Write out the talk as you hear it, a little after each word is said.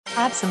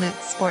Absolute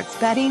sports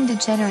betting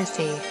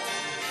degeneracy.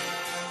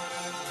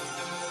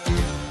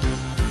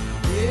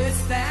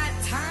 It's that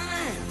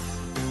time.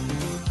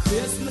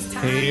 Christmas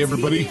time. Hey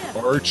everybody,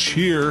 Arch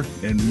here,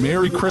 and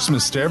Merry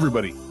Christmas to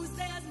everybody.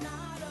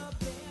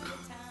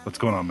 What's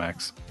going on,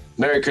 Max?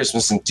 Merry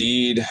Christmas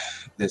indeed.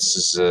 This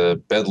is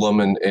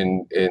bedlam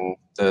in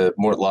the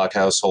Mortlock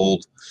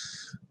household.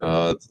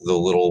 The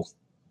little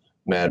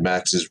Mad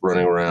Max is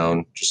running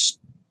around, just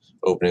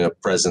opening up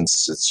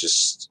presents. It's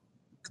just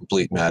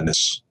complete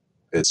madness.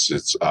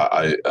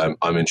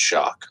 I'm in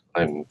shock.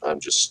 I'm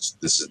just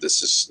this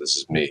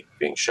is me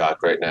being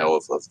shocked right now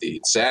of the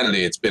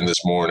insanity it's been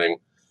this morning.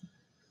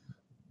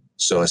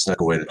 So I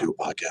snuck away to do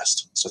a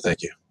podcast. So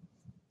thank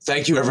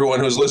you everyone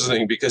who's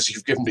listening, because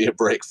you've given me a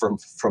break from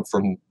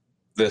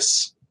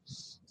this.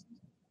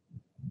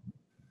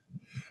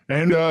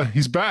 And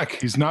he's back.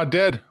 He's not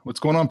dead. What's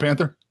going on,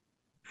 Panther?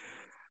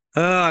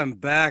 I'm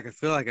back. I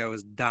feel like I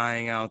was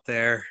dying out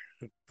there,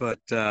 but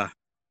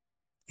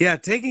yeah,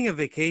 taking a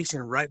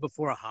vacation right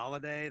before a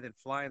holiday, then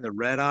flying the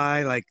red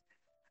eye, like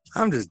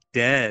I'm just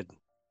dead.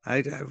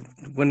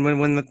 When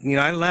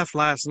I left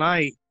last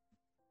night,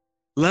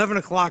 11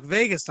 o'clock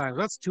Vegas time.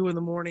 That's 2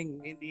 a.m.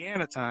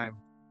 Indiana time.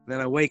 Then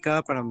I wake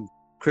up and I'm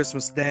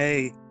Christmas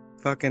Day.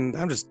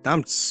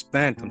 I'm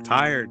spent. I'm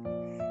tired,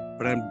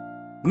 but I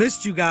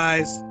missed you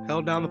guys.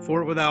 Held down the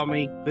fort without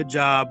me. Good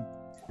job.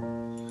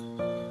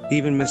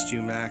 Even missed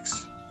you,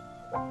 Max.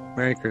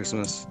 Merry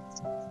Christmas.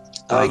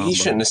 You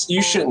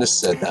shouldn't have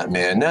said that,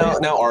 man.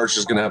 Now Arch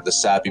is gonna have the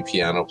sappy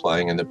piano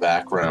playing in the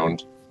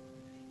background.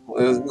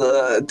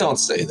 Don't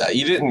say that.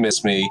 You didn't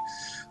miss me.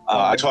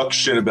 I talked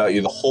shit about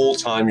you the whole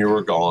time you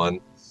were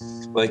gone.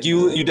 Like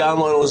you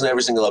download and listen to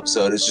every single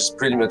episode. It's just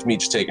pretty much me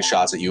just taking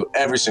shots at you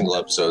every single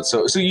episode.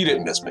 So you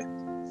didn't miss me.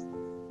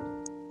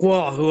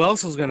 Well, who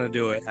else was gonna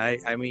do it?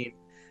 I mean,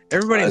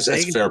 everybody. That's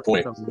a fair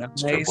point.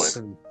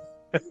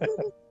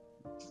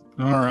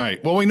 All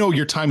right. Well, we know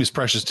your time is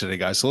precious today,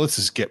 guys. So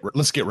let's get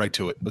right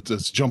to it.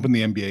 Let's jump in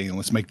the NBA and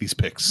let's make these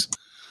picks.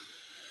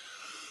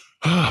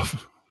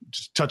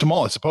 Just touch them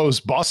all, I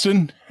suppose.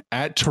 Boston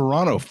at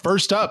Toronto.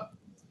 First up,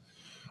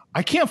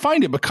 I can't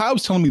find it, but Kyle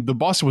was telling me the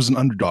Boston was an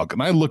underdog,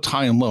 and I looked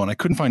high and low, and I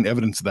couldn't find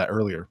evidence of that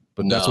earlier.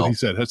 But that's what he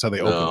said. That's how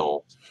they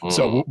opened. Mm.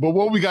 So, but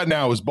what we got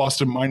now is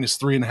Boston minus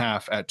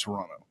 3.5 at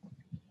Toronto.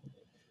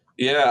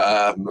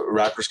 Yeah,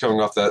 Raptors coming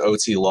off that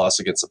OT loss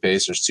against the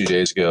Pacers 2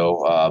 days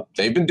ago.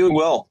 They've been doing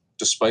well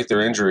despite their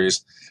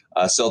injuries.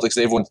 Celtics,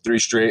 they've won 3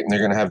 straight, and they're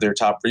going to have their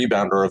top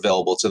rebounder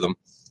available to them.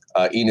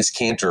 Enes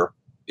Kanter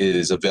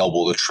is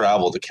available to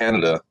travel to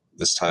Canada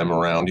this time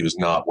around. He was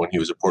not when he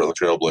was a Portland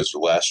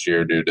Trailblazer last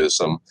year due to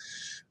some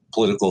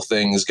political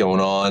things going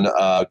on.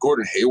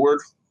 Gordon Hayward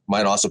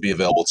might also be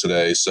available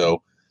today.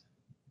 So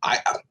I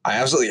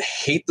absolutely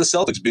hate the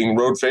Celtics being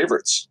road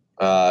favorites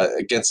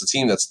against a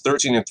team that's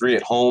 13-3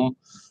 at home.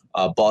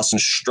 Boston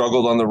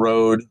struggled on the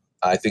road.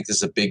 I think this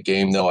is a big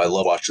game, though. I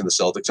love watching the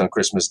Celtics on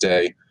Christmas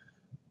Day.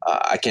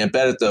 I can't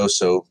bet it, though.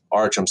 So,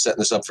 Arch, I'm setting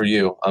this up for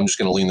you. I'm just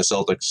going to lean the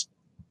Celtics.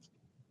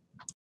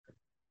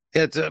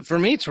 It's for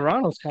me,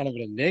 Toronto's kind of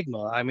an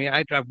enigma. I mean,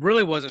 I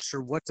really wasn't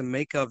sure what to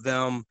make of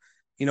them,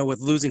 with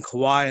losing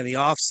Kawhi in the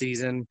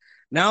offseason.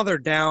 Now they're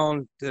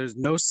down. There's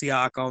no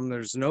Siakam.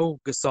 There's no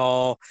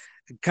Gasol.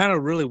 I kind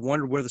of really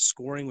wondered where the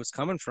scoring was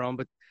coming from,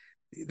 but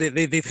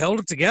they've held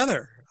it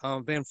together.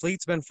 Van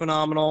Fleet's been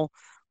phenomenal.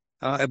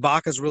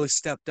 Ibaka's really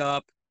stepped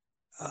up.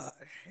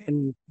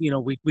 And,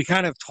 we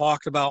kind of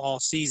talked about all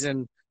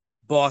season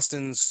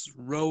Boston's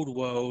road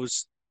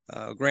woes.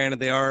 Granted,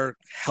 they are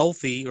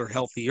healthy or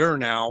healthier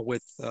now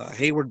with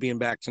Hayward being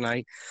back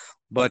tonight.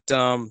 But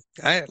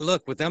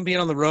look, with them being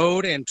on the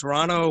road and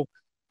Toronto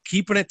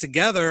keeping it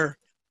together,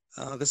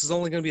 this is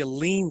only going to be a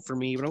lean for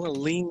me, but I'm going to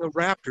lean the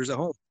Raptors at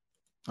home.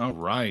 All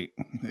right.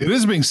 It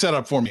is being set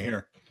up for me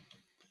here.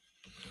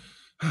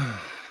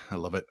 I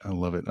love it. I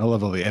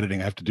love all the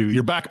editing I have to do.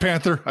 You're back,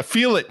 Panther. I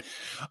feel it.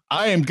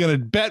 I am going to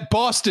bet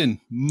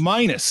Boston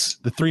minus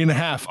the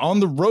 3.5 on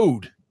the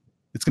road.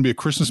 It's going to be a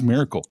Christmas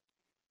miracle.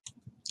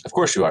 Of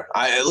course you are.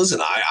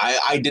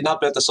 I did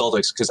not bet the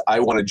Celtics because I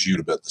wanted you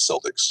to bet the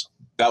Celtics.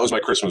 That was my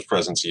Christmas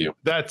present to you.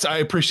 I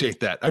appreciate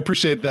that. I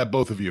appreciate that,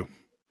 both of you.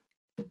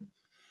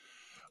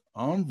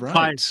 All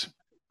right.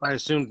 I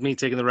assumed me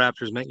taking the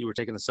Raptors meant you were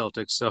taking the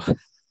Celtics. So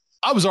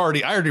I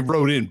already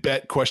wrote in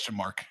bet ?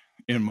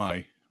 In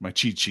my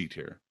cheat sheet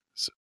here.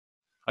 So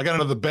I got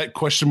another bet ?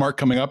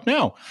 Coming up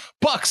now.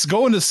 Bucks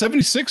going to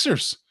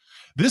 76ers.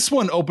 This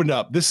one opened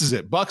up. This is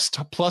it. Bucks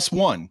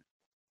 +1.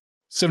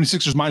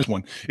 76ers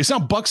 -1. It's now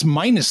Bucks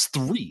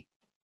 -3.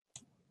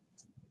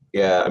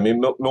 Yeah, I mean,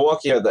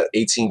 Milwaukee had that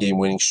 18-game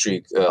winning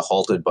streak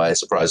halted by a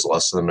surprise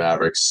loss to the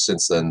Mavericks.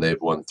 Since then,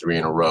 they've won 3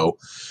 in a row.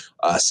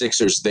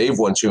 Sixers, they've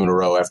won 2 in a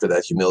row after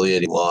that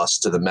humiliating loss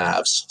to the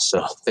Mavs.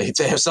 So they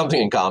have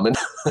something in common.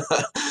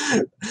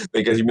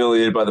 They got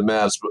humiliated by the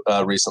Mavs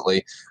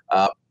recently.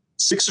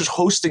 Sixers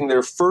hosting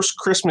their first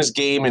Christmas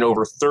game in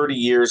over 30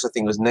 years. I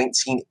think it was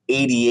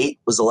 1988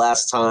 was the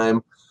last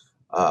time.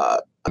 I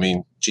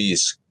mean,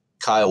 geez,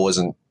 Kyle was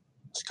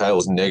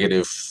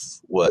negative,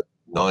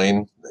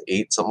 9,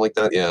 8, something like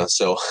that. Yeah.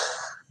 So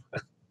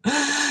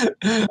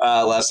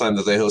last time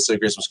that they hosted a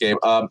Christmas game.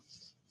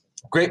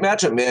 Great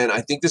matchup, man.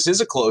 I think this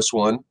is a close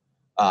one.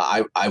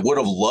 I would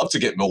have loved to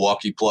get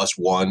Milwaukee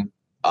 +1.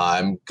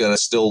 I'm going to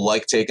still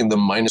like taking the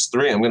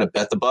 -3. I'm going to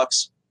bet the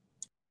Bucks.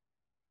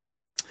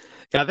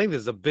 Yeah, I think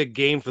this is a big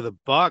game for the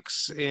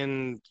Bucks.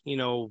 Can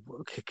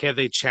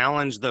they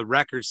challenge the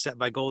record set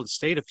by Golden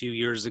State a few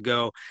years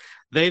ago?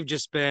 They've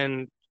just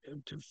been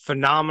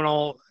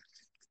phenomenal.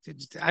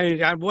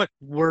 What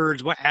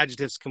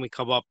adjectives can we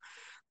come up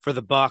for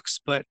the Bucks?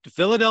 But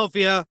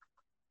Philadelphia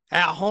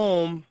at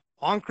home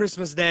on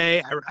Christmas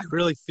Day, I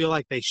really feel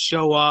like they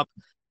show up.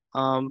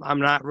 I'm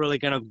not really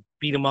going to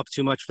beat them up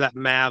too much for that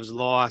Mavs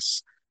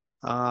loss.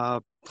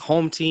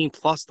 Home team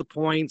plus the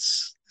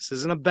points. This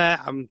isn't a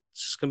bet.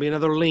 It's just going to be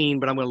another lean,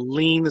 but I'm going to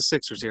lean the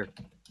Sixers here.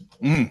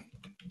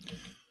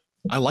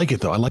 I like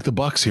it though. I like the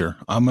Bucks here.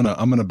 I'm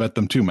gonna bet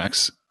them too,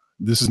 Max.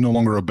 This is no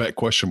longer a bet ?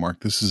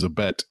 This is a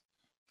bet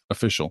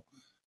official.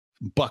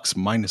 Bucks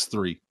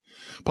 -3.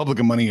 Public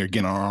and money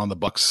again are on the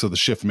Bucks, so the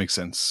shift makes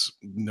sense.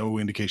 No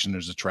indication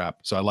there's a trap,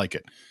 so I like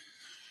it.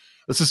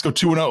 Let's just go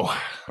 2-0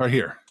 right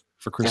here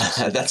for Christmas.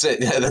 That's it.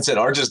 That's it.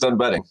 Art just done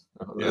betting.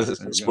 Yeah,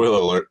 spoiler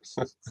alert.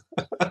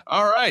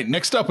 All right.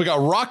 Next up, we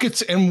got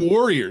Rockets and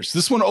Warriors.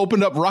 This one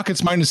opened up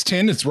Rockets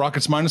 -10. It's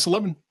Rockets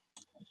 -11.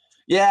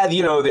 Yeah,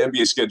 the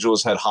NBA schedule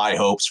has had high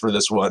hopes for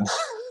this one.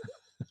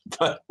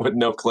 But with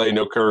no Clay,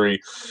 no Curry,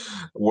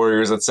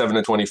 Warriors at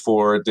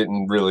 7-24, it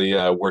didn't really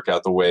work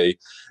out the way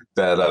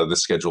that the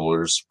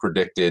schedulers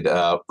predicted.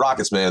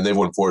 Rockets, man, they've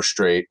won 4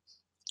 straight.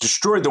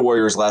 Destroyed the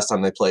Warriors last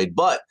time they played.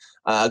 But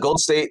Golden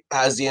State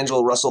has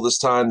D'Angelo Russell this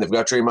time. They've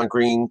got Draymond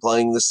Green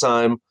playing this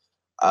time.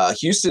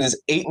 Houston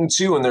is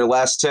 8-2 in their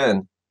last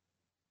 10.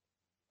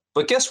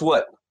 But guess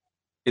what?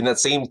 In that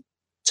same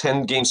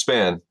 10-game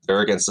span,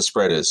 their against the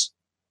spread is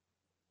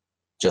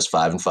just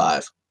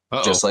 5-5.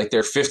 Uh-oh. Just like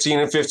they're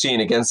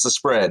 15-15 against the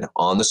spread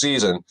on the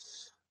season.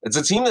 It's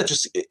a team that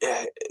just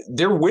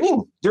they're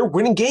winning. They're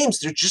winning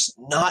games. They're just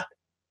not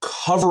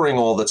covering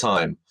all the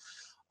time.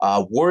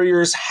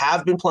 Warriors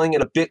have been playing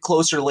it a bit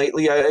closer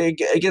lately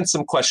against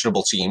some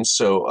questionable teams,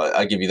 so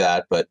I give you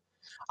that. But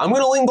I'm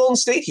going to lean Golden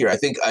State here. I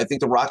think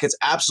the Rockets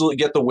absolutely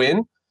get the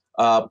win.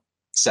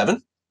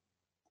 7,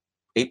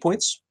 8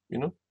 points,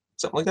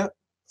 something like that.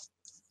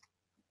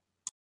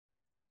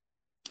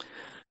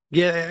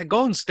 Yeah,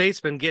 Golden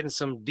State's been getting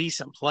some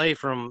decent play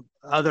from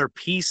other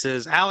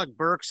pieces. Alec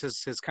Burks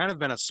has kind of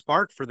been a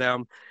spark for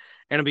them,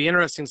 and it'll be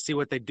interesting to see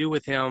what they do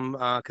with him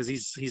because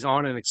he's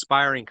on an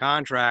expiring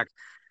contract.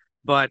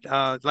 But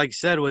like you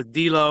said, with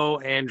D'Lo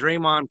and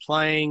Draymond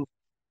playing,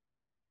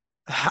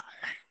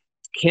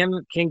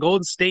 can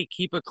Golden State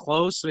keep it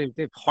close? I mean,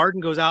 if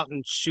Harden goes out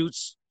and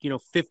shoots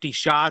 50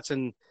 shots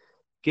and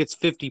gets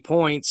 50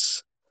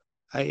 points,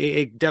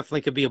 it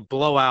definitely could be a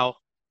blowout.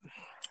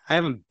 I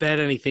haven't bet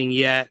anything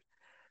yet.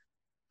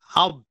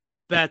 I'll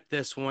bet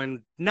this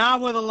one, not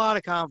with a lot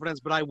of confidence,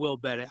 but I will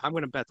bet it. I'm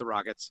going to bet the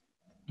Rockets.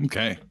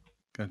 Okay,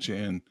 got you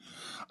in.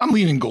 I'm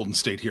leaning Golden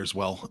State here as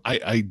well.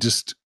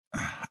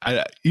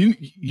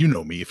 You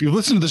know me. If you've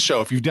listened to the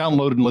show, if you've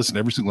downloaded and listened to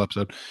every single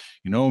episode,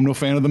 I'm no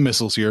fan of the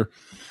missiles here.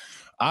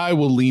 I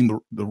will lean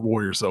the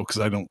Warriors though,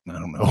 because I don't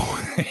know.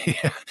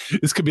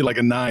 This could be like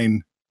a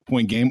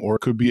 9-point game, or it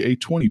could be a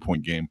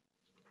 20-point game.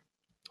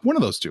 One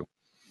of those two.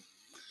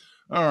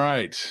 All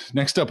right.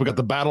 Next up, we got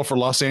the battle for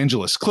Los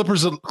Angeles.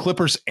 Clippers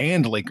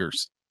and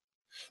Lakers.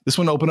 This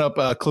one opened up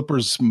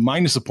Clippers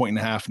 -1.5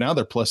 points. Now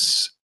they're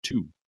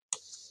 +2.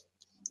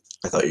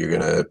 I thought you were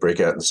going to break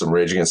out in some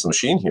Rage Against the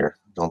Machine here.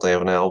 Don't they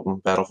have an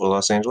album, Battle for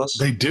Los Angeles?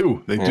 They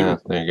do. They do.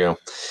 There you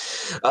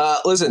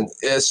go. Listen,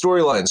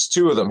 storylines,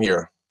 2 of them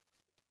here.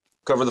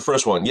 Cover the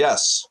first one.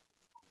 Yes,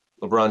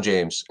 LeBron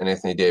James and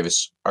Anthony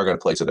Davis are going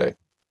to play today.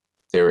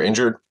 They were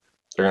injured.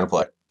 They're going to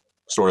play.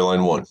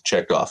 Storyline 1,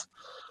 checked off.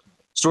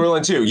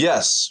 Storyline 2,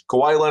 yes,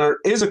 Kawhi Leonard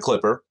is a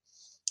Clipper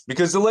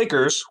because the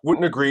Lakers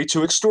wouldn't agree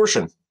to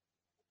extortion.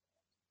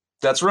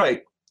 That's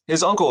right.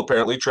 His uncle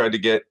apparently tried to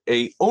get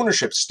a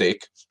ownership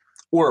stake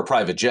or a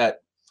private jet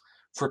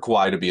for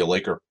Kawhi to be a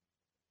Laker.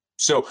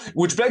 So,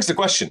 which begs the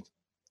question,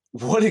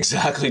 what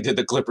exactly did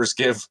the Clippers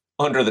give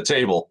under the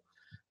table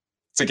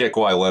to get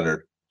Kawhi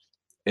Leonard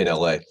in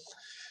LA?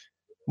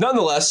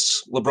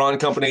 Nonetheless, LeBron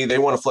Company, they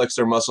want to flex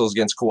their muscles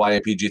against Kawhi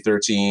and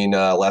PG-13.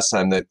 Last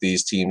time that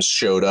these teams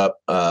showed up,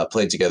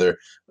 played together,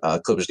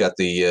 Clippers got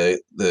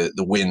the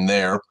win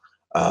there.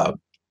 And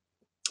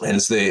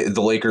it's the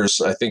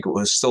Lakers, I think it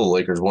was still the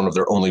Lakers, one of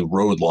their only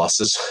road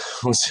losses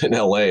was in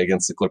LA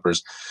against the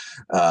Clippers.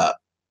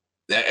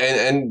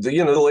 And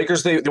the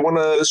Lakers, they want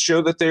to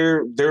show that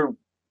they're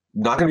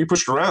not going to be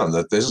pushed around,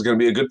 that this is going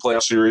to be a good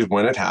playoff series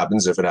when it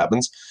happens, if it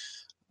happens.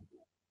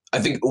 I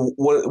think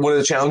one of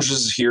the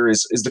challenges here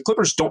is the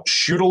Clippers don't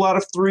shoot a lot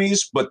of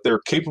threes, but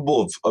they're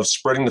capable of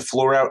spreading the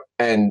floor out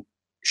and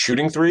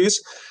shooting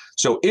threes.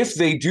 So if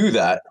they do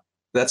that,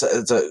 it's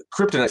a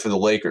kryptonite for the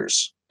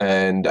Lakers.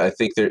 And I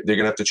think they're going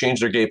to have to change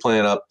their game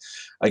plan up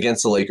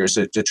against the Lakers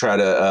to try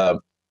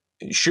to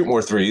shoot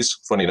more threes,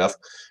 funny enough,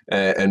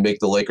 and make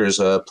the Lakers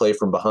play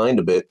from behind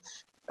a bit.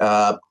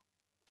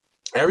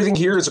 Everything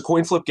here is a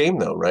coin flip game,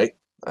 though, right?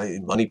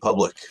 Money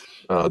Public,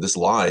 this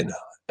line,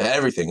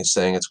 everything is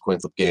saying it's a coin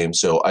flip game.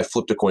 So I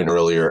flipped a coin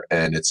earlier,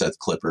 and it said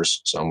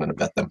Clippers, so I'm going to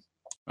bet them.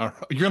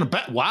 You're going to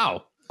bet?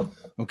 Wow.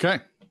 Okay.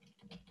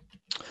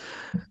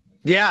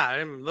 Yeah,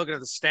 I'm looking at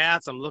the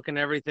stats. I'm looking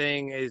at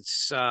everything.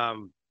 It's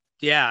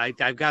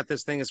I've got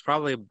this thing. It's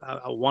probably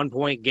a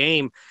 1-point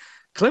game.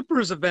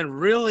 Clippers have been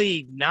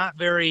really not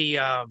very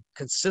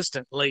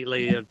consistent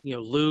lately.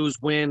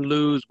 Lose, win,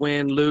 lose,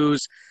 win,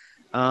 lose.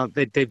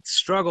 They've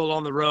struggled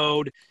on the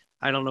road.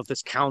 I don't know if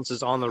this counts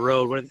as on the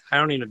road. I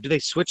don't even know. Do they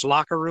switch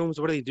locker rooms?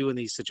 What do they do in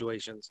these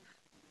situations?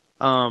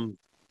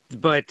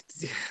 But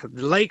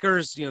the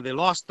Lakers, they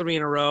lost 3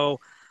 in a row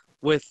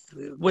with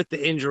the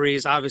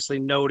injuries, obviously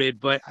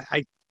noted. But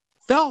I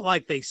felt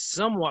like they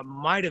somewhat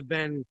might have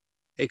been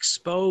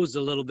exposed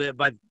a little bit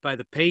by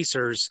the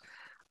Pacers.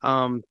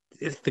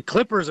 The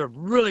Clippers are a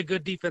really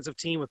good defensive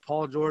team with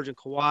Paul George and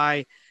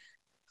Kawhi.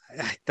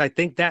 I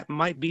think that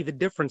might be the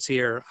difference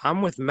here.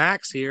 I'm with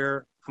Max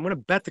here. I'm going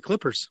to bet the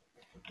Clippers.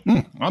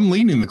 I'm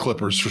leaning the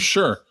Clippers for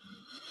sure,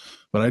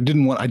 but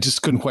I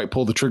just couldn't quite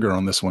pull the trigger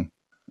on this one.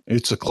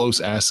 It's a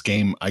close ass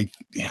game. I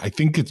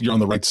think you're on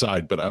the right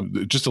side,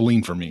 but just a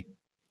lean for me.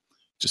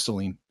 Just a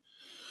lean.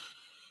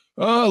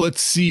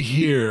 Let's see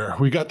here.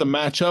 We got the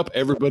matchup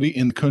everybody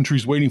in the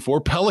country's waiting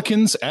for.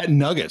 Pelicans at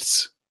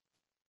Nuggets.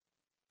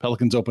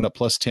 Pelicans open up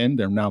 +10.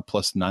 They're now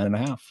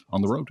 +9.5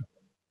 on the road.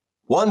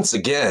 Once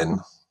again,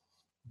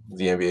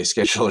 the NBA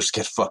schedulers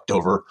get fucked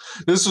over.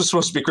 This was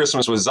supposed to be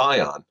Christmas with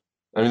Zion.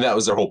 I mean, that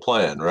was their whole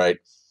plan, right?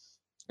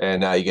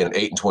 And now you get an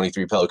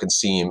 8-23 Pelicans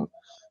team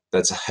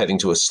that's heading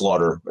to a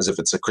slaughter as if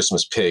it's a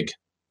Christmas pig.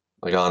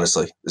 Like,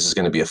 honestly, this is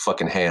going to be a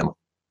fucking ham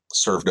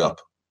served up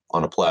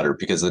on a platter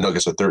because the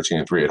Nuggets are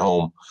 13-3 at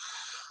home.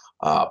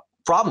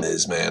 Problem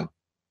is, man,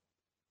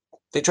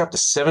 they dropped a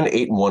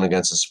 7-8-1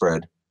 against the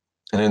spread.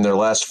 And in their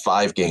last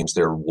 5 games,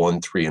 they're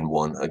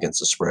 1-3-1 against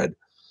the spread.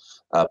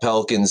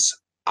 Pelicans,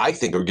 I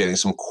think, are getting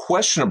some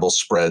questionable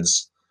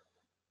spreads,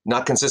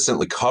 not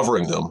consistently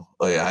covering them.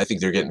 I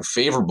think they're getting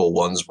favorable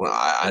ones.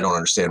 I don't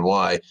understand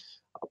why.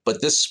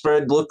 But this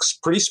spread looks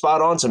pretty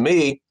spot on to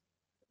me.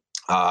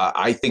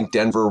 I think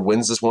Denver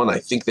wins this one. I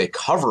think they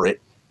cover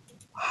it.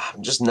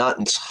 I'm just not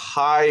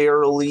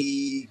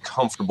entirely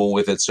comfortable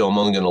with it, so I'm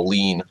only going to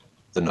lean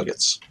the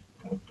Nuggets.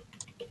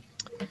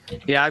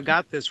 Yeah, I've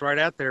got this right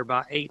out there,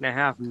 about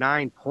 8.5,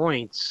 9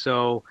 points.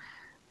 So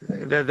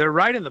they're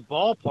right in the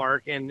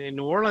ballpark. And in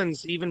New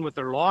Orleans, even with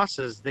their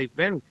losses, they've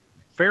been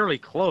fairly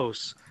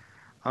close.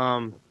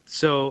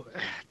 So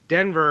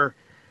Denver,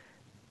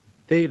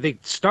 they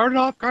started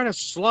off kind of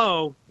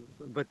slow,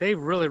 but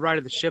they've really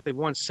righted the ship. They've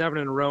won 7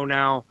 in a row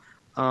now.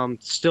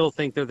 Still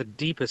think they're the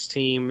deepest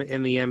team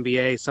in the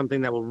NBA, something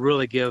that will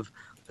really give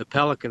the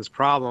Pelicans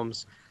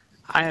problems.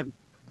 I have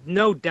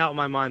no doubt in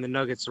my mind the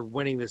Nuggets are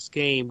winning this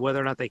game.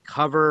 Whether or not they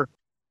cover,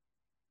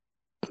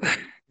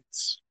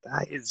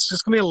 it's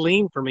just going to be a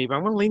lean for me, but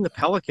I'm going to lean the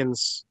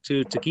Pelicans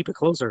to keep it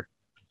closer.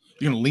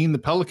 You're going to lean the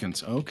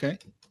Pelicans. Okay.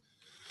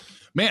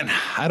 Man,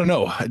 I don't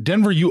know.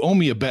 Denver, you owe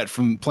me a bet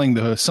from playing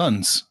the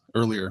Suns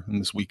earlier in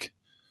this week.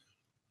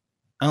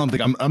 I don't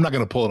think I'm not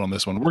going to pull it on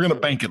this one. We're going to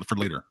bank it for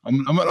later.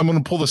 I'm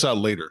going to pull this out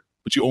later,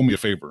 but you owe me a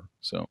favor.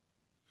 So,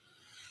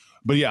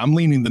 but yeah, I'm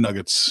leaning the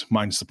Nuggets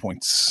minus the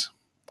points.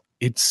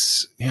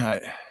 It's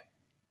I'm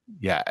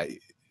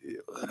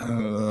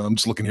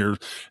just looking here.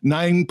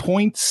 9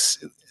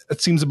 points.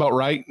 That seems about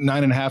right.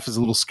 9.5 is a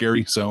little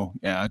scary. So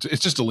yeah,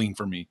 it's just a lean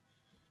for me.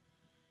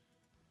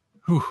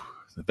 Whew,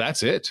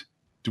 that's it.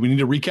 Do we need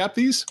to recap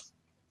these?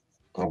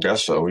 I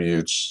guess so.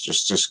 You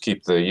just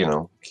keep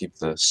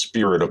the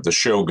spirit of the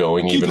show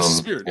going. Keep even the on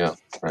spirit. Yeah,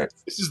 right.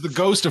 This is the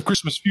ghost of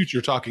Christmas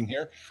future talking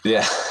here.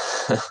 Yeah.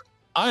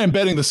 I am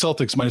betting the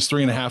Celtics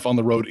 -3.5 on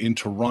the road in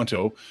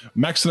Toronto.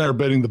 Max and I are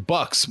betting the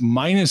Bucks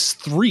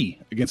 -3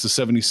 against the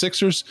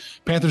 76ers.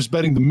 Panthers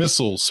betting the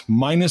Missiles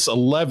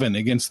 -11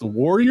 against the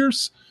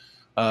Warriors.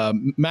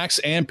 Max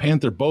and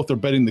Panther both are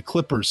betting the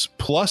Clippers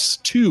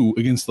 +2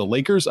 against the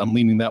Lakers. I'm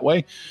leaning that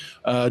way.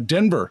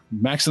 Denver,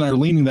 Max and I are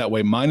leaning that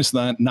way,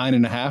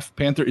 -9.5.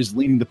 Panther is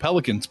leaning the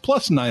Pelicans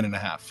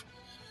 +9.5.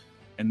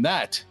 And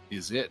that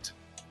is it.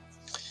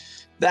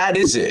 That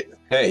is it.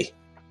 Hey,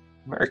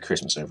 Merry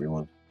Christmas,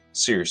 everyone.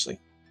 Seriously,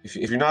 if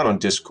you're not on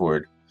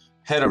Discord,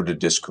 head over to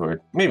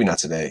Discord. Maybe not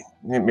today.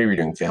 Maybe you're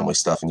doing family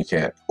stuff and you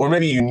can't. Or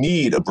maybe you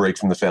need a break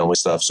from the family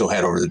stuff, so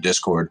head over to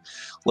Discord.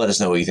 Let us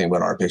know what you think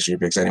about our picks, your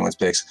picks, anyone's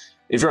picks.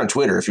 If you're on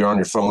Twitter, if you're on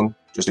your phone,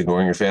 just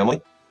ignoring your family,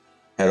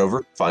 head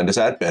over, find us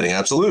at Betting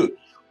Absolute.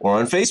 Or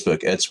on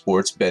Facebook at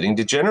Sports Betting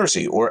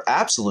Degeneracy or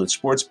Absolute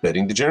Sports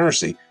Betting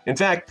Degeneracy. In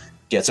fact,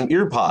 get some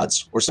ear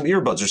pods or some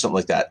earbuds or something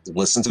like that.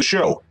 Listen to the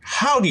show.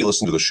 How do you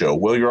listen to the show?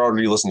 Well, you're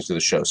already listening to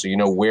the show, so you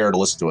know where to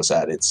listen to us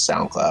at. It's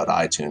SoundCloud,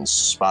 iTunes,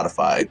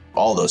 Spotify,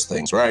 all those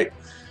things, right?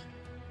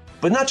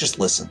 But not just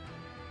listen.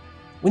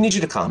 We need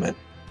you to comment.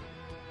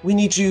 We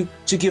need you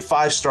to give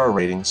 5-star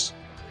ratings.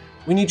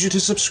 We need you to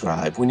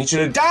subscribe. We need you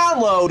to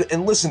download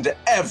and listen to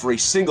every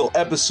single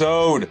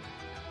episode.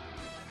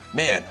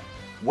 Man,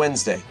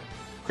 Wednesday,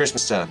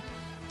 Christmas time,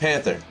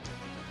 Panther,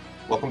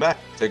 welcome back.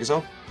 Take us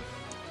home.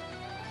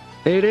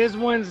 It is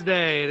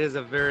Wednesday. It is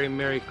a very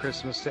Merry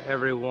Christmas to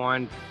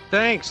everyone.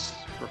 Thanks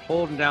for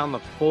holding down the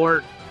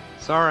fort.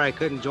 Sorry I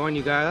couldn't join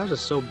you guys. I was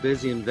just so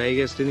busy in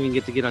Vegas. Didn't even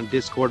get to get on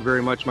Discord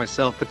very much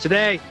myself. But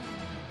today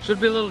should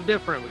be a little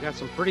different. We got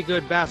some pretty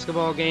good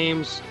basketball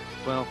games.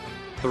 Well,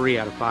 3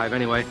 out of 5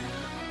 anyway.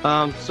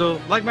 So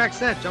like Max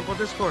said, jump on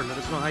Discord. Let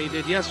us know how you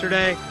did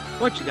yesterday,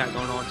 what you got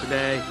going on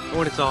today. And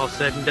when it's all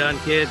said and done,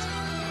 kids,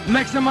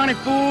 make some money,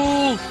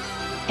 fools!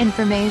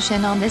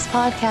 Information on this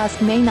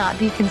podcast may not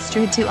be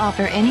construed to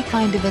offer any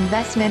kind of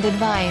investment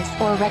advice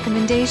or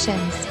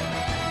recommendations.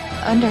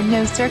 Under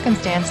no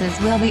circumstances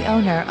will the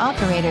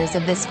owner-operators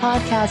of this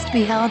podcast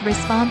be held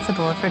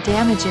responsible for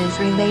damages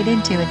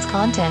related to its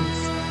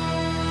contents.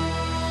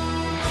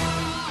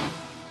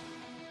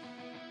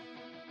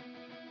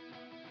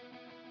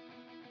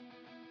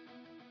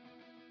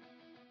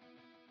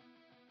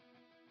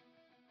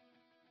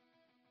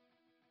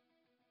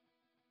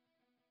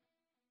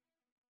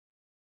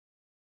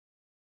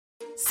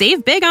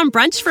 Save big on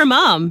brunch for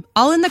mom,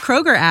 all in the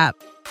Kroger app.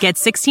 Get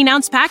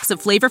 16-ounce packs of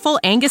flavorful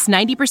Angus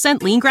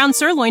 90% lean ground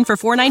sirloin for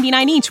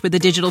 $4.99 each with a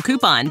digital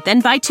coupon.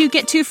 Then buy 2,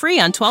 get 2 free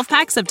on 12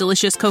 packs of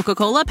delicious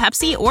Coca-Cola,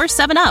 Pepsi, or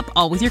 7-Up,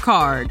 all with your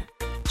card.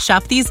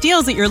 Shop these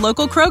deals at your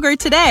local Kroger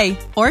today,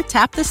 or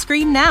tap the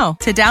screen now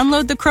to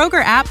download the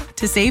Kroger app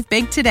to save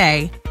big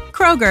today.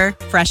 Kroger,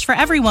 fresh for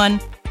everyone.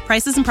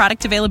 Prices and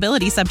product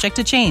availability subject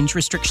to change.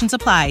 Restrictions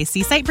apply.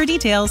 See site for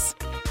details.